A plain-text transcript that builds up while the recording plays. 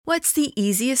What's the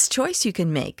easiest choice you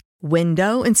can make?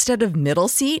 Window instead of middle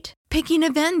seat? Picking a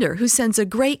vendor who sends a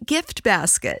great gift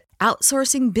basket?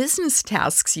 Outsourcing business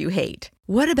tasks you hate?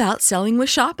 What about selling with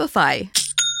Shopify?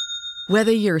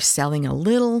 Whether you're selling a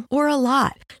little or a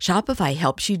lot, Shopify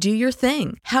helps you do your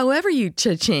thing, however you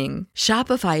cha-ching.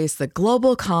 Shopify is the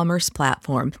global commerce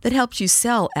platform that helps you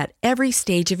sell at every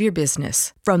stage of your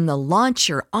business. From the launch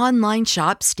your online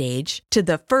shop stage to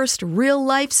the first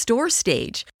real-life store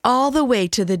stage, all the way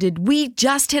to the did we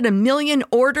just hit a million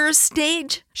orders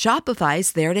stage.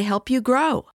 Shopify's there to help you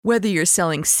grow. Whether you're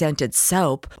selling scented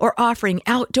soap or offering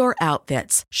outdoor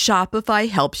outfits, Shopify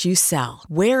helps you sell.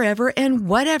 Wherever and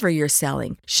whatever you're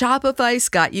selling, Shopify's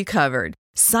got you covered.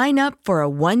 Sign up for a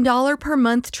 $1 per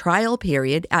month trial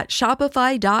period at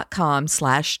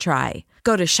shopify.com/try.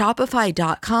 Go to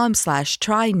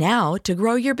shopify.com/try now to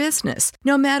grow your business,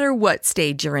 no matter what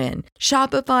stage you're in.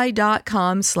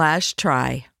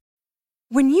 Shopify.com/try.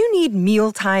 When you need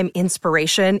mealtime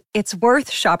inspiration, it's worth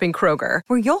shopping Kroger,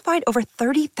 where you'll find over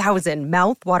 30,000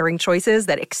 mouth-watering choices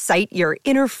that excite your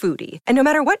inner foodie. And no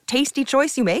matter what tasty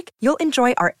choice you make, you'll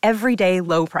enjoy our everyday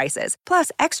low prices, plus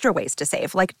extra ways to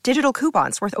save, like digital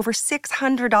coupons worth over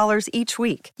 $600 each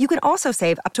week. You can also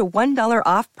save up to $1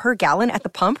 off per gallon at the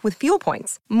pump with fuel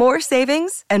points. More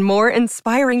savings and more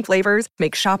inspiring flavors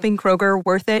make shopping Kroger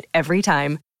worth it every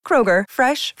time. Kroger,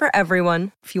 fresh for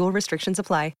everyone. Fuel restrictions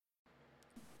apply.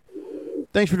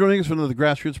 Thanks for joining us for the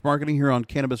Grassroots Marketing here on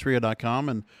CannabisRadio.com.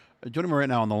 And joining me right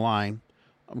now on the line,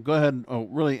 I'm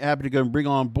really happy to go and bring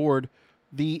on board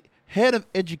the head of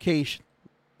education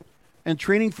and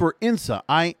training for INSA,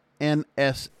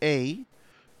 INSA,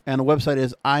 and the website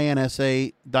is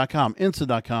INSA.com,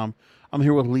 INSA.com. I'm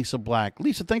here with Lisa Black.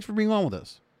 Lisa, thanks for being on with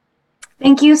us.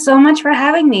 Thank you so much for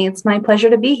having me. It's my pleasure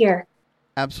to be here.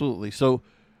 Absolutely. So,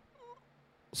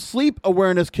 sleep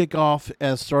awareness kickoff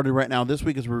has started right now. This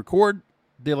week as we record.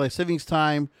 Daylight savings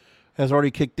time has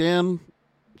already kicked in,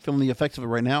 feeling the effects of it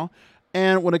right now.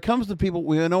 And when it comes to people,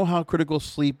 we know how critical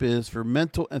sleep is for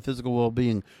mental and physical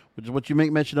well-being, which is what you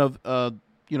make mention of, on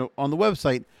the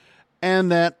website.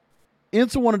 And that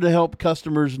INSA wanted to help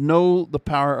customers know the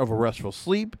power of a restful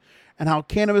sleep and how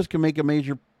cannabis can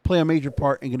play a major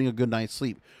part in getting a good night's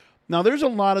sleep. Now, there's a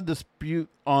lot of dispute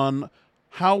on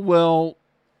how well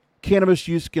cannabis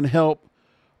use can help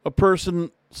a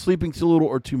person sleeping too little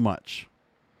or too much.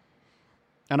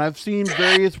 And I've seen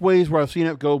various ways where I've seen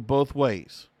it go both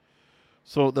ways.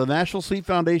 So the National Sleep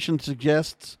Foundation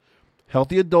suggests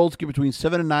healthy adults get between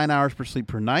 7 and 9 hours per sleep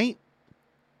per night.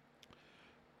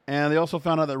 And they also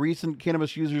found out that recent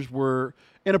cannabis users were,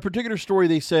 in a particular story,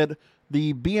 they said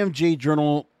the BMJ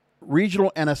journal,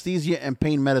 Regional Anesthesia and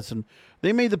Pain Medicine,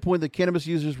 they made the point that cannabis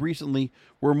users recently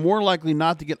were more likely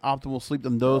not to get optimal sleep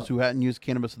than those who hadn't used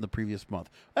cannabis in the previous month.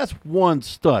 That's one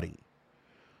study.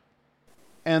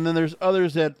 And then there's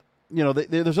others that,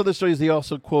 there's other studies they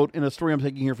also quote in a story I'm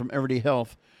taking here from Everyday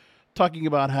Health, talking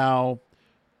about how,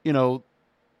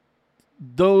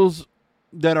 those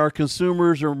that are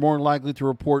consumers are more likely to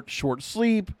report short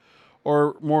sleep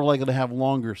or more likely to have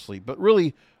longer sleep. But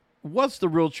really, what's the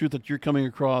real truth that you're coming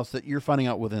across that you're finding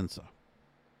out with INSA?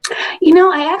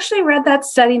 I actually read that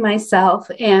study myself.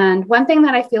 And one thing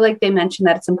that I feel like they mentioned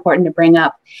that it's important to bring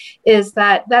up is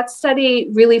that study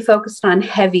really focused on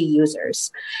heavy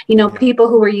users, people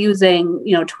who were using,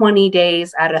 20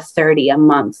 days out of 30 a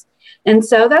month. And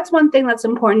so that's one thing that's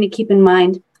important to keep in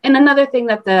mind. And another thing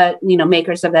that the,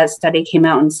 makers of that study came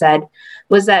out and said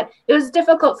was that it was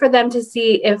difficult for them to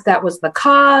see if that was the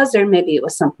cause or maybe it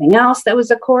was something else that was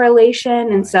a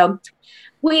correlation. And so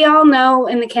we all know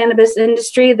in the cannabis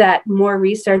industry that more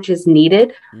research is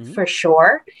needed for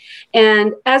sure.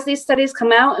 And as these studies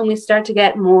come out and we start to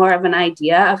get more of an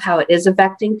idea of how it is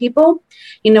affecting people,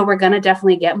 we're going to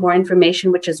definitely get more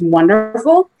information, which is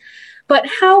wonderful. But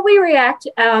how we react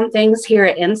things here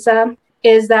at INSA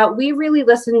is that we really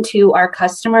listen to our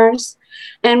customers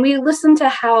and we listen to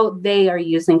how they are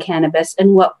using cannabis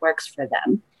and what works for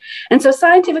them. And so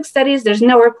scientific studies, there's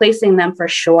no replacing them for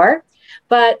sure.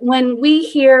 But when we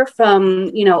hear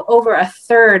from, over a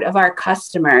third of our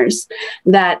customers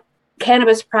that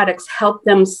cannabis products help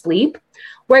them sleep,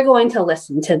 we're going to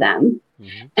listen to them.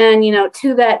 Mm-hmm. And,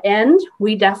 to that end,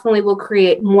 we definitely will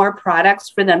create more products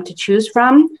for them to choose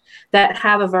from that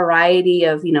have a variety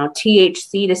of,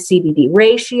 THC to CBD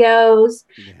ratios.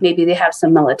 Yeah. Maybe they have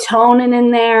some melatonin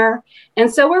in there.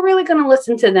 And so we're really going to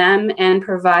listen to them and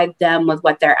provide them with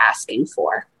what they're asking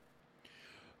for.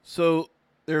 So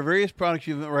there are various products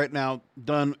you've right now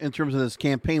done in terms of this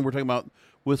campaign we're talking about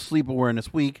with Sleep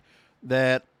Awareness Week,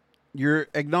 that you're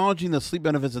acknowledging the sleep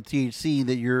benefits of THC,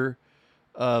 that you're,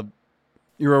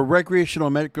 you're a recreational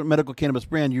medical cannabis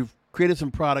brand. You've created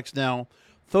some products now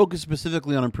focused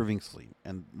specifically on improving sleep.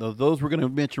 And those we're going to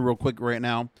mention real quick right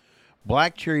now.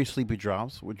 Black Cherry Sleepy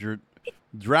Drops, which are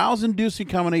drowse-inducing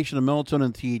combination of melatonin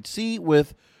and THC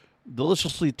with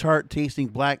deliciously tart-tasting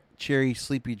Black Cherry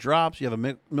Sleepy Drops. You have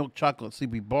a milk chocolate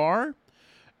sleepy bar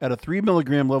at a 3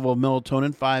 milligram level of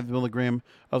melatonin, 5 milligram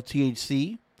of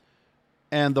THC.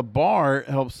 And the bar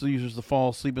helps the users to fall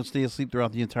asleep and stay asleep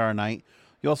throughout the entire night.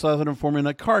 You also have it in form in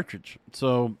a cartridge.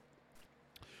 So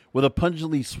with a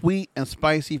pungently sweet and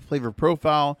spicy flavor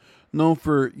profile, known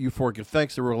for euphoric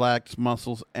effects that relax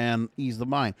muscles and ease the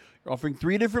mind. You're offering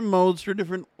 3 different modes, 3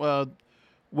 different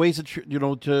ways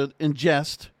to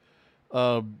ingest.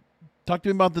 Talk to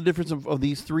me about the difference of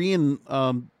these 3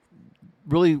 and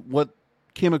really what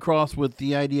came across with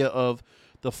the idea of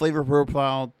the flavor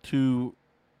profile to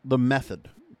the method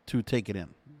to take it in.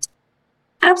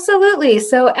 Absolutely.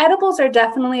 So edibles are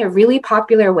definitely a really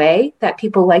popular way that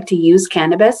people like to use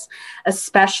cannabis,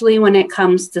 especially when it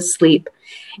comes to sleep.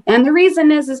 And the reason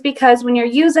is because when you're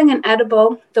using an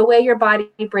edible, the way your body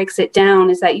breaks it down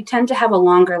is that you tend to have a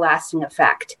longer lasting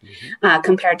effect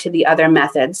compared to the other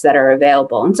methods that are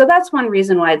available. And so that's one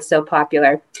reason why it's so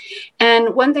popular.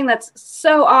 And one thing that's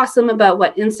so awesome about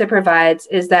what Insta provides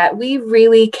is that we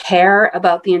really care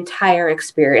about the entire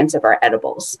experience of our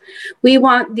edibles. We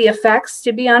want the effects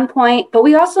to be on point, but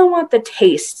we also want the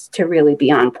tastes to really be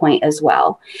on point as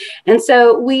well. And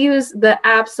so we use the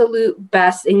absolute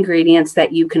best ingredients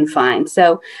that you can find.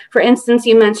 So for instance,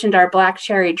 you mentioned our Black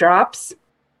Cherry Drops.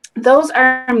 Those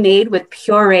are made with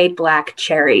pureed black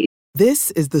cherries.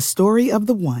 This is the story of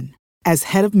the one. As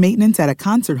head of maintenance at a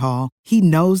concert hall, he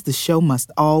knows the show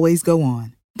must always go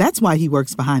on. That's why he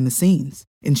works behind the scenes,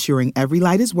 ensuring every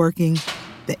light is working,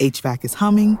 the HVAC is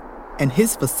humming, and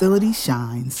his facility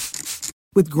shines.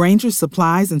 With Grainger's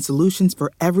supplies and solutions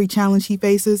for every challenge he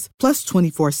faces, plus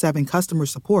 24/7 customer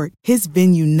support, his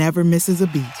venue never misses a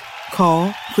beat. Call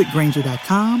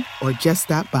quickgrainger.com or just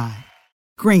stop by.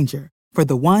 Grainger, for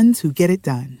the ones who get it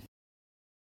done.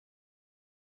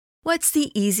 What's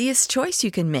the easiest choice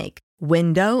you can make?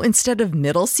 Window instead of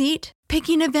middle seat?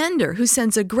 Picking a vendor who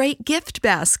sends a great gift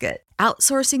basket?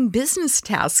 Outsourcing business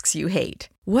tasks you hate?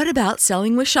 What about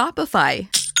selling with Shopify?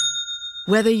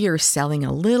 Whether you're selling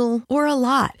a little or a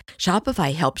lot,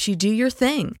 Shopify helps you do your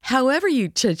thing, however you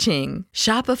cha-ching.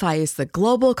 Shopify is the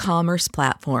global commerce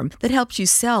platform that helps you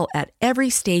sell at every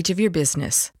stage of your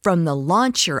business. From the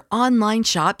launch your online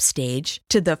shop stage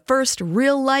to the first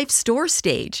real-life store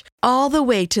stage, all the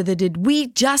way to the did we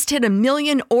just hit 1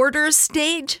 million orders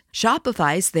stage.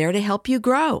 Shopify's there to help you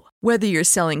grow. Whether you're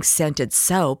selling scented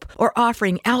soap or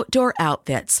offering outdoor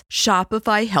outfits,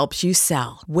 Shopify helps you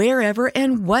sell. Wherever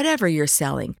and whatever you're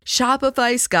selling,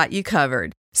 Shopify's got you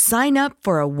covered. Sign up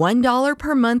for a $1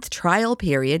 per month trial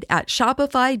period at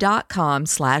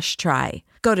shopify.com/try.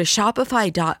 Go to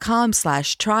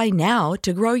shopify.com/try now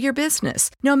to grow your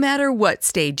business, no matter what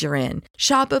stage you're in.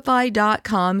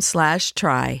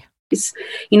 Shopify.com/try.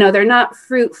 You know, they're not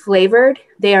fruit flavored,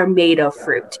 they are made of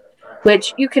fruit,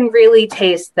 which you can really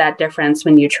taste that difference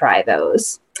when you try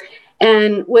those.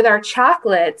 And with our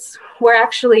chocolates, we're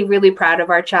actually really proud of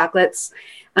our chocolates.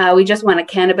 We just won a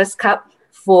Cannabis Cup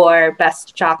for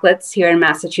best chocolates here in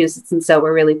Massachusetts, and so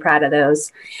we're really proud of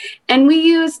those. And we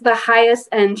use the highest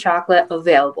end chocolate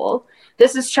available.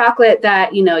 This is chocolate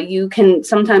that, you know, you can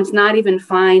sometimes not even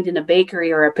find in a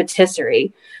bakery or a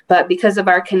patisserie, but because of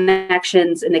our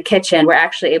connections in the kitchen, we're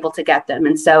actually able to get them.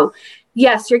 And so,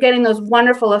 yes, you're getting those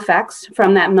wonderful effects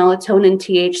from that melatonin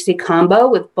THC combo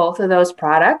with both of those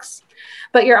products,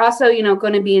 but you're also, you know,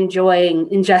 going to be enjoying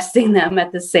ingesting them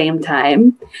at the same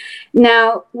time.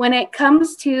 Now, when it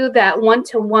comes to that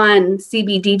 1-to-1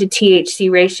 CBD to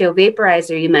THC ratio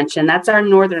vaporizer you mentioned, that's our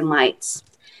Northern Lights.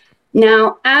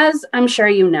 Now, as I'm sure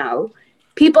you know,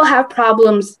 people have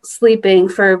problems sleeping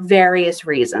for various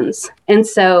reasons. And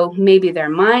so maybe their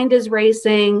mind is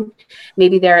racing,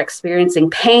 maybe they're experiencing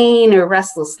pain or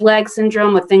restless leg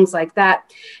syndrome or things like that.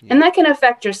 And that can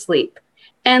affect your sleep.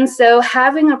 And so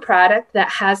having a product that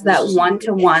has that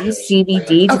 1-to-1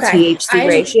 CBD to THC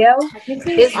ratio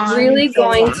is really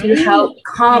going to help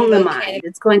calm the mind.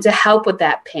 It's going to help with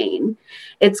that pain.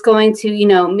 It's going to, you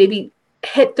know, maybe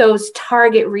hit those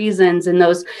target reasons and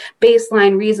those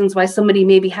baseline reasons why somebody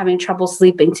may be having trouble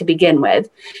sleeping to begin with,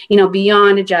 you know,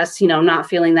 beyond just, you know, not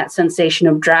feeling that sensation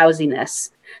of drowsiness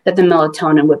that the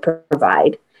melatonin would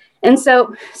provide. And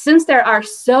so since there are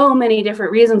so many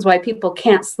different reasons why people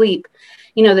can't sleep,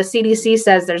 you know, the CDC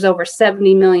says there's over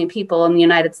 70 million people in the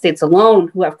United States alone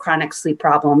who have chronic sleep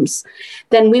problems.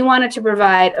 Then we wanted to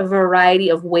provide a variety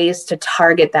of ways to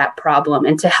target that problem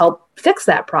and to help fix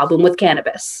that problem with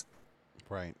cannabis.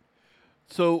 Right.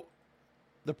 So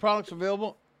the product's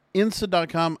available,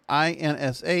 INSA.com,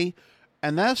 INSA,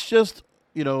 and that's just,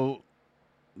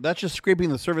 that's just scraping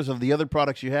the surface of the other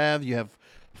products you have. You have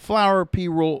flour,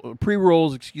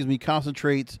 pre-rolls,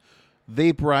 concentrates,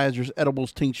 vaporizers,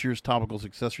 edibles, tinctures, topicals,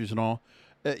 accessories, and all.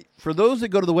 For those that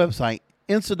go to the website,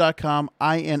 INSA.com,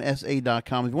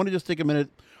 INSA.com, if you want to just take a minute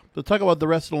to talk about the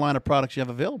rest of the line of products you have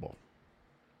available.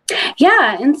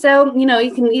 Yeah. And so,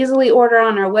 you can easily order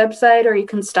on our website, or you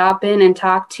can stop in and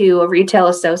talk to a retail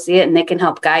associate, and they can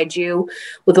help guide you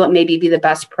with what maybe be the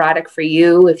best product for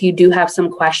you if you do have some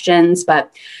questions.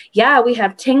 But yeah, we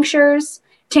have tinctures.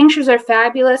 Tinctures are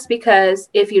fabulous because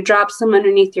if you drop some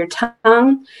underneath your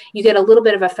tongue, you get a little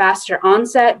bit of a faster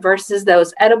onset versus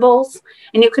those edibles.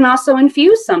 And you can also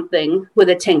infuse something with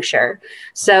a tincture.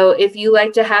 So if you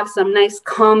like to have some nice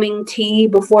calming tea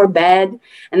before bed,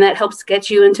 and that helps get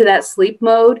you into that sleep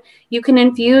mode, you can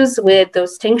infuse with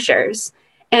those tinctures.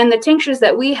 And the tinctures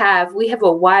that we have a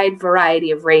wide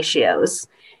variety of ratios.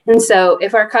 And so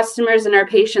if our customers and our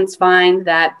patients find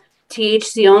that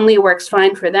THC only works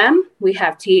fine for them, we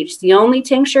have THC only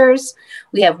tinctures.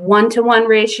 We have 1-to-1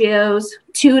 ratios,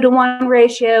 2-to-1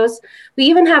 ratios. We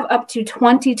even have up to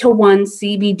 20-to-1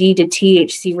 CBD to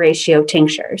THC ratio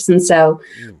tinctures. And so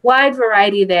wide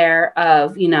variety there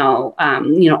of,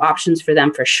 options for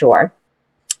them for sure.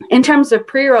 In terms of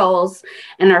pre-rolls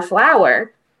and our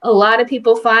flower, a lot of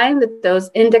people find that those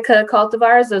indica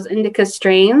cultivars, those indica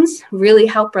strains, really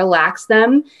help relax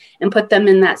them and put them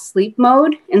in that sleep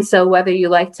mode. And so whether you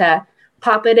like to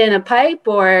pop it in a pipe,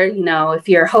 or, if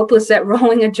you're hopeless at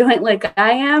rolling a joint like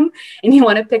I am and you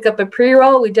want to pick up a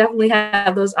pre-roll, we definitely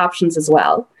have those options as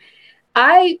well.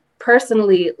 I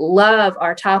personally love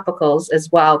our topicals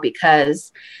as well,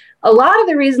 because a lot of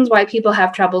the reasons why people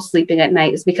have trouble sleeping at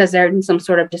night is because they're in some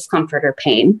sort of discomfort or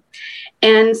pain.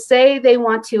 And say they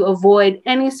want to avoid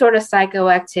any sort of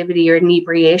psychoactivity or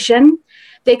inebriation,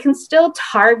 they can still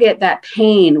target that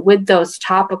pain with those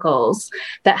topicals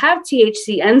that have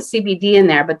THC and CBD in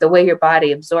there, but the way your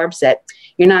body absorbs it,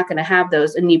 you're not going to have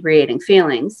those inebriating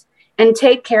feelings, and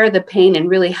take care of the pain and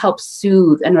really help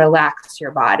soothe and relax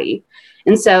your body.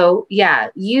 And so, yeah,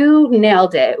 you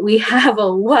nailed it. We have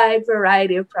a wide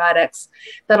variety of products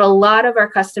that a lot of our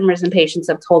customers and patients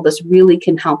have told us really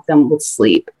can help them with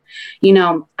sleep.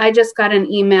 I just got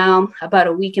an email about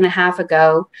a week and a half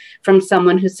ago from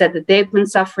someone who said that they've been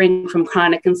suffering from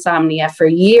chronic insomnia for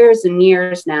years and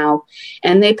years now,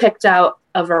 and they picked out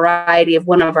a variety of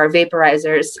one of our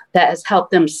vaporizers that has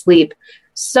helped them sleep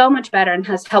so much better and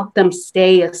has helped them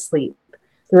stay asleep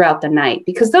throughout the night,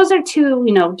 because those are two,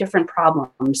 different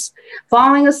problems.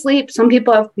 Falling asleep, some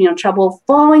people have, trouble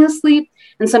falling asleep,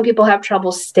 and some people have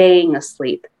trouble staying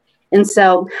asleep. And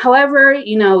so, however,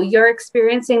 you're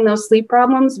experiencing those sleep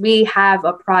problems, we have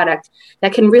a product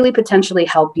that can really potentially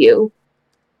help you.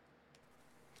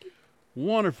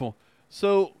 Wonderful.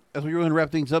 So, as we're going to wrap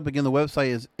things up, again, the website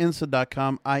is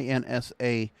INSA.com,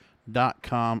 INSA.com,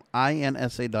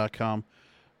 INSA.com.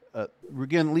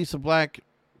 Again, Lisa Black,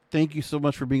 thank you so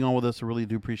much for being on with us. I really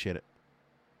do appreciate it.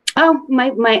 Oh,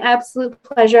 my absolute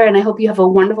pleasure. And I hope you have a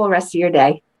wonderful rest of your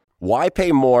day. Why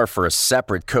pay more for a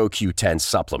separate CoQ10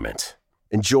 supplement?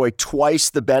 Enjoy twice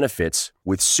the benefits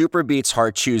with SuperBeets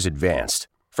Heart Chews Advanced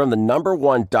from the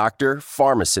 #1 doctor,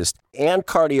 pharmacist, and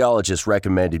cardiologist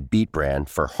recommended beet brand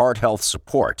for heart health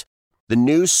support. The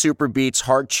new SuperBeets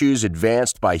Heart Chews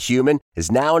Advanced by Human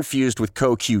is now infused with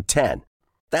CoQ10.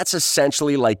 That's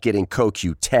essentially like getting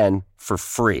CoQ10 for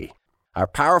free. Our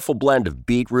powerful blend of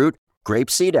beetroot,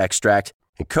 grapeseed extract,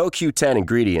 and CoQ10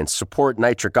 ingredients support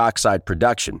nitric oxide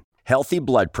production, healthy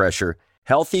blood pressure,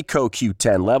 healthy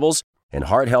CoQ10 levels, and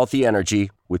heart-healthy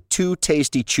energy with 2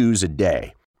 tasty chews a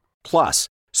day. Plus,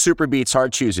 SuperBeets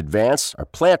Heart Chews Advance are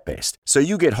plant-based, so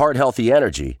you get heart-healthy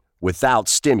energy without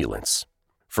stimulants.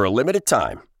 For a limited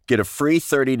time, get a free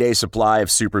 30-day supply of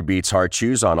SuperBeets Heart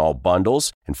Chews on all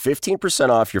bundles and 15%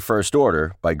 off your first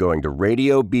order by going to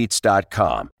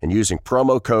RadioBeets.com and using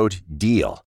promo code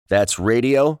DEAL. That's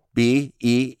Radio, BEETS.com,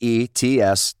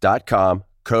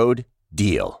 code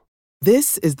DEAL.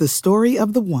 This is the story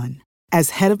of the one.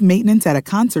 As head of maintenance at a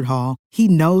concert hall, he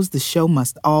knows the show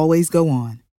must always go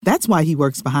on. That's why he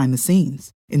works behind the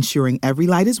scenes, ensuring every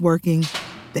light is working,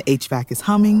 the HVAC is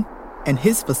humming, and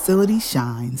his facility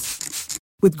shines.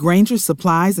 With Grainger's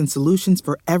supplies and solutions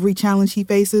for every challenge he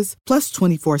faces, plus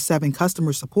 24/7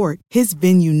 customer support, his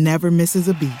venue never misses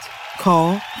a beat.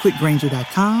 Call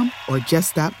quickgrainger.com or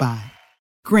just stop by.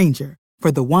 Grainger,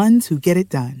 for the ones who get it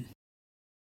done.